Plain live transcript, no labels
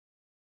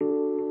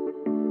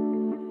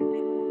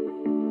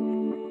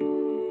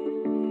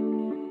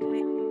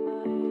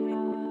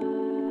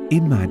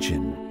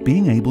Imagine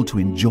being able to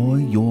enjoy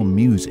your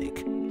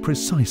music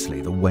precisely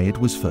the way it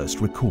was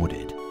first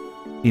recorded.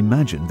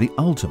 Imagine the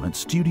ultimate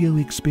studio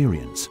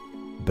experience,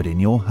 but in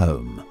your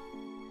home.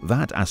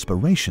 That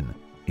aspiration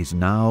is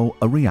now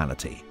a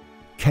reality.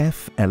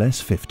 KEF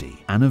LS50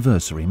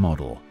 anniversary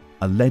model,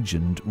 a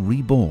legend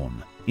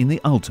reborn in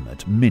the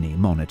ultimate mini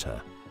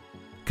monitor.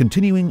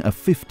 Continuing a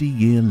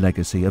 50-year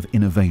legacy of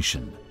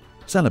innovation,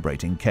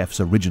 celebrating KEF's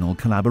original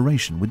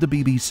collaboration with the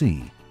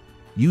BBC.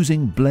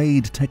 Using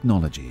blade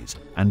technologies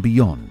and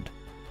beyond,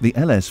 the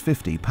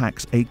LS50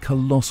 packs a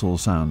colossal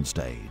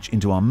soundstage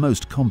into our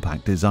most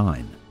compact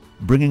design,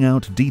 bringing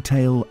out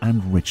detail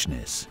and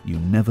richness you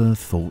never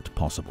thought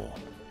possible.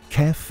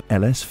 KEF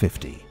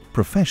LS50,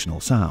 professional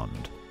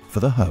sound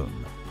for the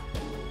home.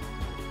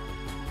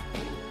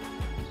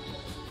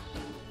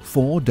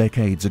 4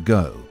 decades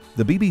ago,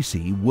 the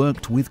BBC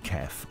worked with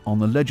KEF on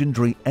the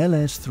legendary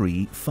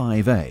LS3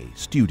 5A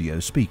studio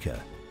speaker,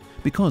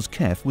 because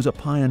KEF was a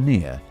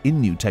pioneer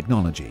in new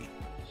technology.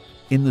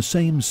 In the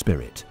same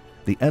spirit,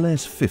 the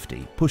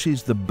LS50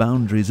 pushes the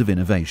boundaries of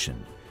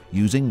innovation,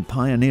 using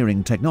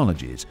pioneering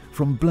technologies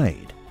from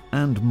Blade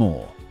and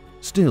more.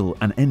 Still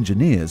an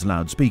engineer's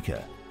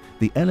loudspeaker,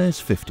 the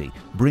LS50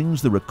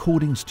 brings the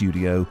recording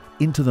studio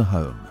into the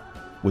home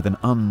with an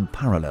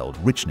unparalleled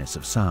richness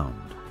of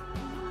sound.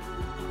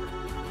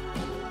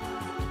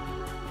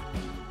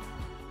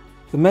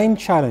 The main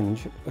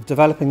challenge of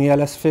developing the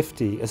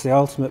LS50 as the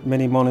ultimate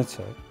mini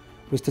monitor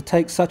was to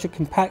take such a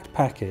compact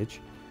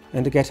package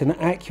and to get an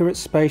accurate,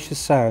 spacious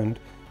sound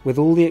with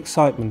all the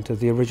excitement of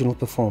the original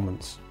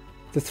performance.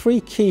 The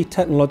 3 key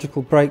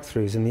technological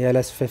breakthroughs in the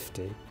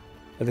LS50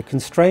 are the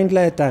constrained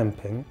layer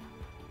damping,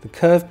 the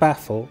curved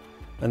baffle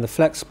and the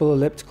flexible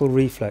elliptical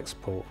reflex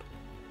port.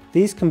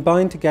 These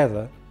combine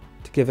together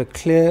to give a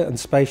clear and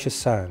spacious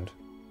sound.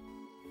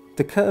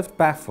 The curved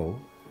baffle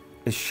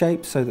is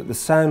shaped so that the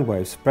sound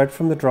waves spread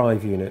from the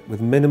drive unit with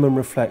minimum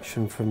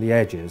reflection from the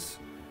edges,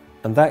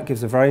 and that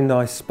gives a very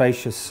nice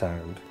spacious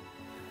sound.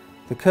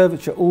 The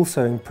curvature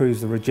also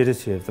improves the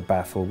rigidity of the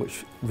baffle,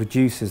 which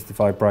reduces the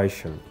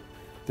vibration.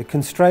 The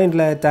constrained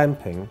layer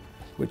damping,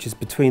 which is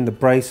between the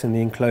brace and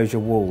the enclosure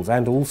walls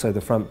and also the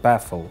front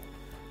baffle,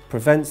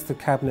 prevents the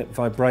cabinet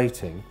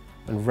vibrating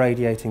and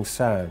radiating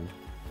sound.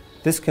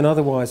 This can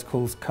otherwise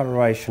cause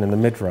coloration in the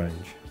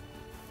mid-range.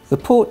 The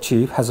port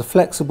tube has a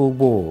flexible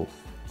wall.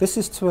 This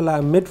is to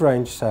allow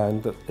mid-range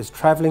sound that is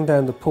travelling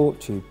down the port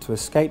tube to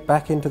escape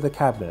back into the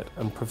cabinet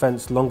and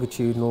prevents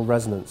longitudinal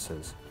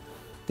resonances.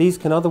 These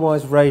can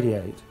otherwise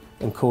radiate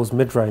and cause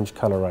mid-range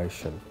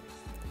coloration.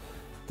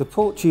 The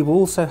port tube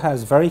also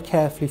has very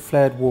carefully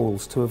flared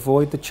walls to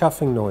avoid the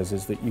chuffing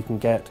noises that you can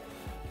get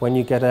when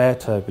you get air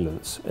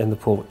turbulence in the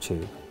port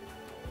tube.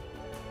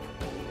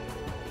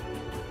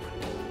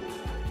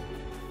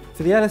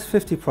 For the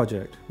LS50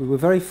 project, we were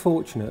very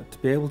fortunate to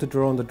be able to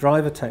draw on the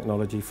driver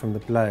technology from the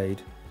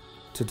Blade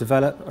to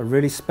develop a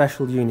really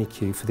special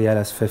UniQ for the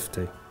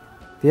LS50.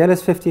 The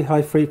LS50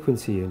 high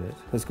frequency unit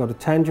has got a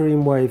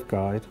tangerine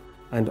waveguide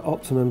and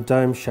optimum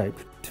dome shape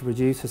to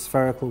produce a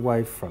spherical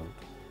wavefront.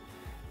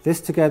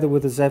 This together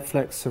with a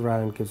Z-Flex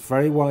surround gives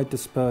very wide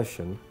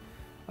dispersion,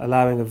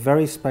 allowing a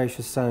very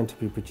spacious sound to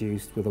be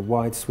produced with a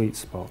wide sweet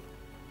spot.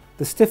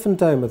 The stiffened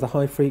dome of the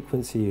high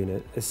frequency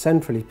unit is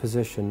centrally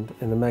positioned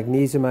in the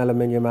magnesium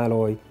aluminium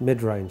alloy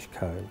mid-range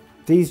cone.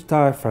 These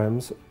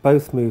diaphragms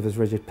both move as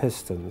rigid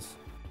pistons,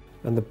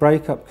 and the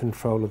break-up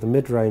control of the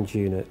mid-range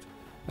unit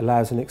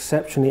allows an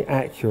exceptionally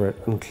accurate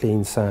and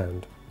clean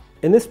sound.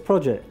 In this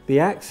project, the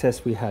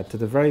access we had to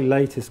the very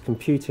latest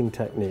computing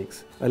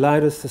techniques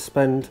allowed us to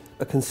spend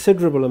a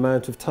considerable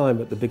amount of time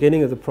at the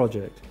beginning of the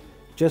project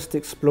just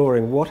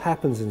exploring what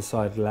happens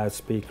inside the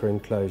loudspeaker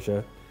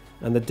enclosure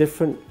and the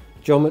different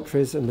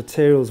geometries and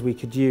materials we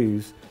could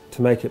use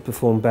to make it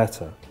perform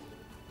better.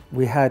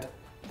 We had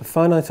the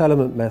finite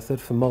element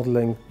method for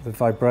modelling the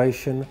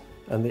vibration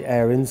and the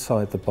air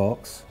inside the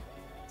box,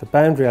 the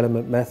boundary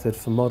element method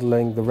for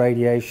modelling the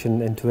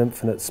radiation into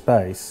infinite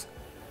space,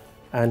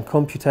 and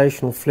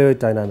computational fluid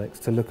dynamics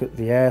to look at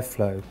the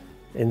airflow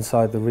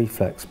inside the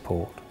reflex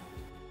port.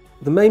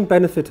 The main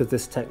benefit of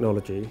this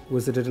technology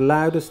was that it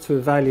allowed us to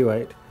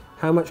evaluate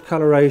how much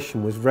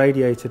coloration was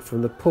radiated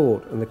from the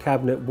port and the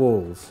cabinet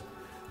walls.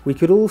 We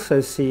could also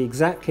see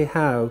exactly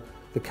how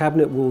the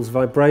cabinet walls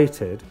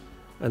vibrated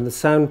and the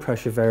sound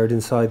pressure varied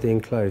inside the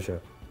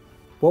enclosure.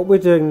 What we're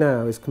doing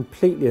now is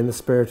completely in the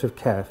spirit of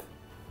KEF,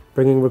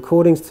 bringing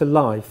recordings to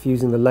life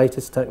using the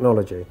latest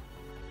technology.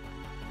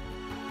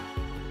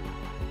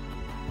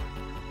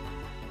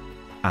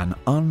 An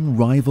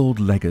unrivaled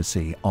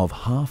legacy of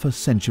half a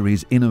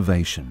century's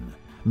innovation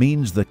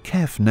means the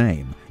KEF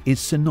name is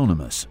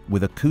synonymous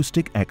with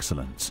acoustic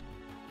excellence.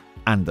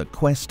 And the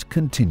quest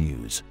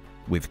continues,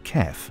 with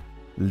KEF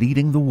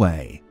leading the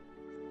way.